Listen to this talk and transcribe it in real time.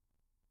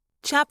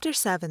Chapter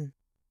 7.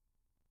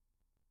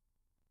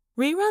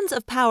 Reruns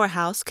of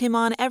Powerhouse came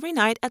on every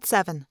night at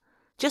 7,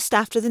 just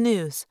after the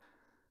news.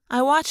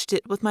 I watched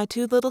it with my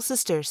two little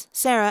sisters,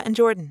 Sarah and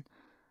Jordan.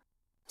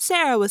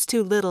 Sarah was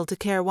too little to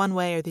care one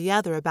way or the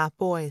other about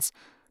boys,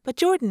 but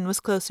Jordan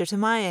was closer to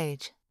my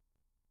age.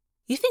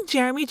 "You think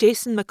Jeremy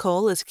Jason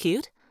McCole is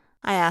cute?"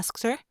 I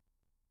asked her.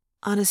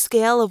 "On a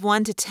scale of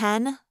 1 to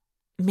 10,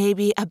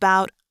 maybe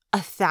about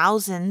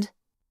 1,000.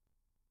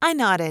 I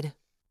nodded.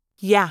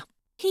 Yeah,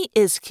 he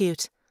is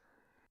cute.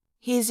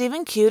 He's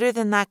even cuter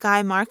than that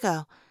guy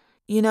Marco.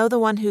 You know, the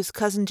one who's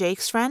Cousin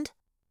Jake's friend?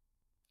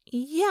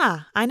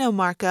 Yeah, I know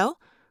Marco,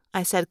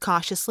 I said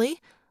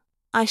cautiously.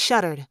 I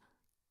shuddered.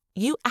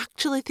 You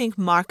actually think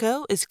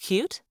Marco is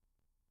cute?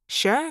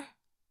 Sure.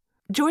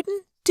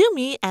 Jordan, do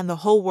me and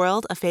the whole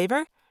world a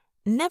favor.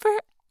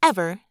 Never,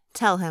 ever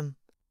tell him.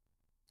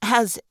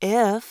 As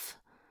if.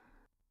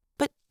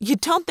 But you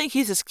don't think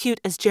he's as cute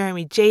as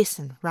Jeremy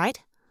Jason, right?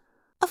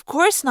 Of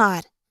course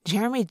not.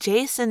 Jeremy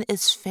Jason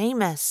is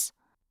famous.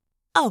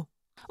 Oh,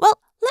 well,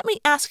 let me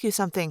ask you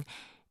something.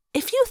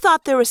 If you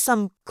thought there was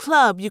some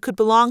club you could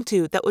belong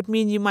to that would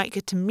mean you might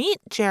get to meet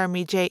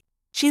Jeremy J...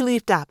 She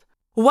leaped up.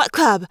 What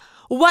club?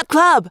 What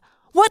club?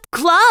 What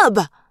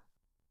club?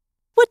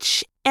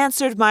 Which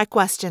answered my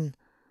question.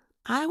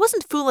 I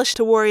wasn't foolish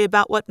to worry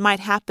about what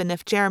might happen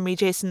if Jeremy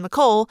Jason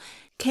McCole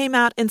came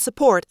out in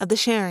support of the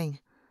sharing.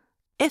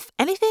 If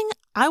anything,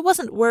 I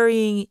wasn't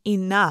worrying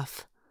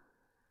enough.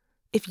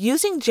 If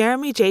using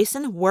Jeremy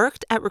Jason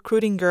worked at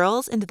recruiting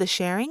girls into the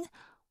sharing,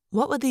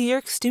 what would the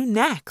Yerks do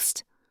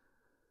next?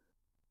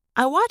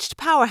 I watched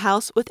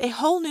Powerhouse with a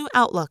whole new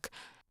outlook,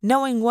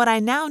 knowing what I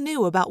now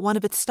knew about one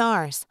of its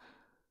stars.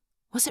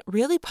 Was it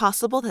really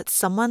possible that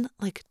someone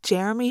like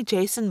Jeremy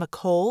Jason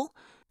McCole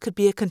could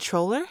be a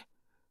controller?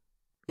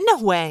 No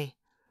way.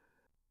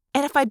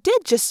 And if I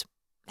did just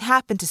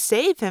happen to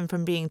save him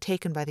from being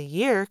taken by the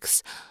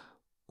Yerks,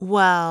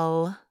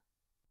 well...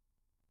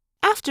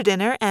 After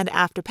dinner and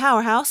after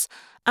Powerhouse,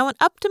 I went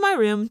up to my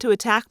room to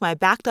attack my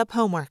backed-up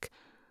homework.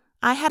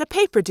 I had a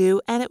paper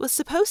due, and it was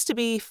supposed to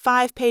be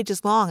 5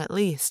 pages long at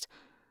least.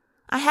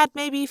 I had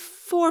maybe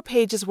 4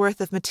 pages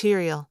worth of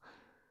material.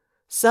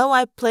 So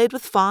I played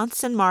with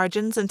fonts and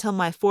margins until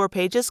my 4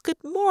 pages could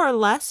more or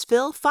less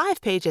fill 5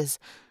 pages.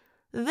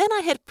 Then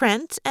I hit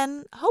print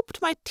and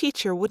hoped my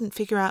teacher wouldn't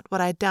figure out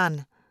what I'd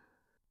done.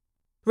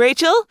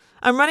 "Rachel,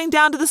 I'm running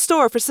down to the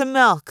store for some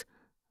milk,"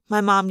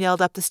 my mom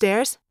yelled up the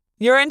stairs.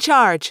 "You're in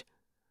charge."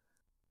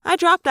 I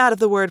dropped out of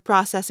the word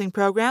processing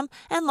program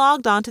and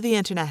logged onto the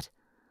internet.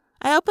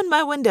 I opened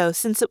my window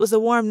since it was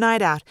a warm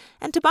night out,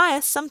 and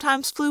Tobias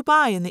sometimes flew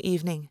by in the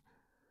evening.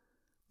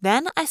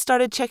 Then I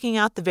started checking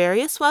out the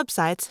various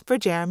websites for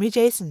Jeremy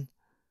Jason.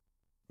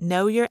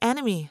 "Know your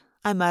enemy,"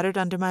 I muttered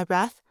under my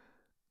breath.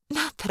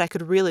 Not that I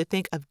could really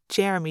think of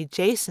Jeremy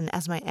Jason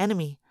as my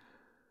enemy.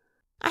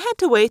 I had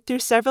to wait through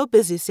several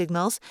busy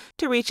signals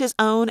to reach his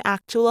own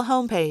actual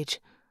homepage.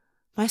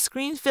 My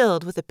screen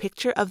filled with a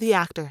picture of the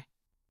actor.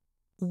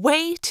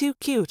 Way too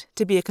cute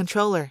to be a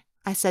controller,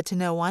 I said to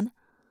no one.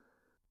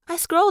 I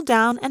scrolled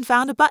down and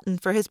found a button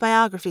for his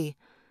biography.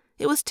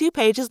 It was 2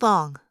 pages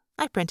long.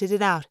 I printed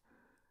it out.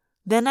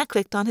 Then I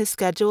clicked on his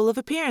schedule of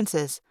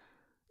appearances.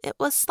 It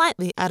was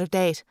slightly out of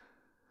date.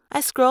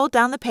 I scrolled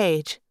down the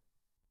page.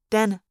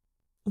 Then,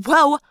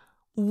 whoa!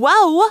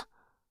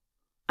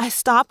 I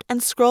stopped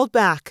and scrolled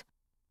back.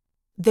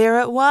 There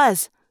it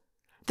was.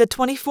 The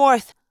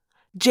 24th.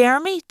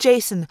 Jeremy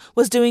Jason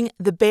was doing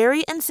the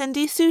Barry and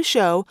Cindy Sue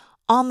show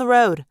on the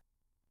road.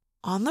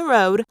 On the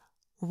road,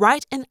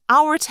 right in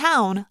our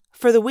town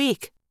for the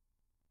week.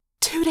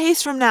 2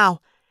 days from now.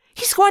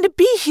 He's going to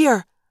be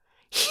here.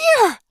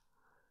 Here!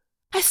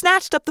 I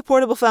snatched up the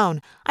portable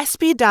phone. I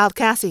speed-dialed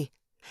Cassie.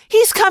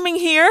 He's coming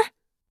here!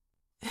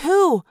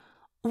 Who?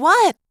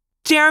 What?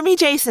 Jeremy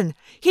Jason.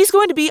 He's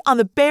going to be on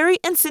the Barry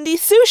and Cindy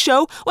Sue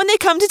show when they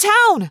come to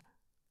town.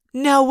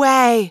 No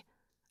way.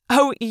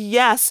 Oh,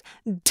 yes.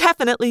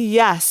 Definitely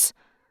yes.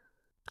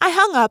 I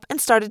hung up and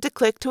started to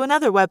click to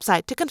another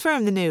website to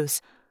confirm the news.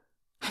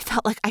 I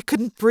felt like I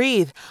couldn't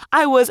breathe.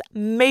 I was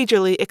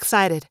majorly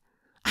excited.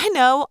 I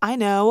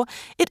know.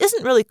 It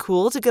isn't really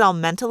cool to get all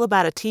mental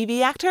about a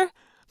TV actor,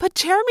 but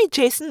Jeremy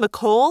Jason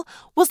McCole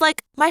was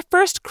like my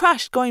first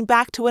crush going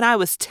back to when I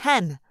was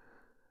 10.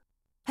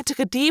 I took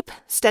a deep,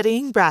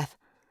 steadying breath.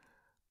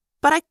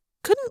 But I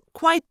couldn't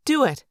quite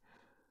do it.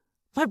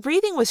 My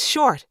breathing was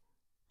short,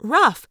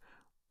 rough,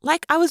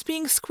 like I was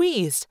being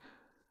squeezed.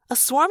 A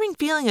swarming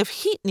feeling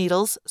of heat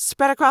needles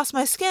spread across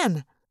my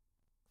skin.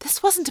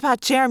 This wasn't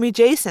about Jeremy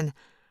Jason.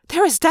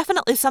 There was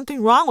definitely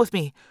something wrong with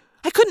me.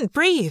 I couldn't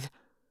breathe.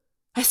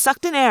 I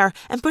sucked in air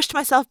and pushed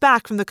myself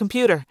back from the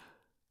computer.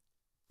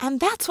 And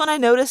that's when I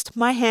noticed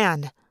my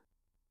hand.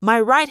 My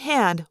right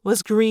hand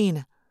was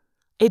green.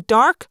 A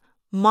dark,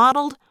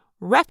 mottled,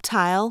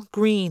 reptile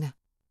green.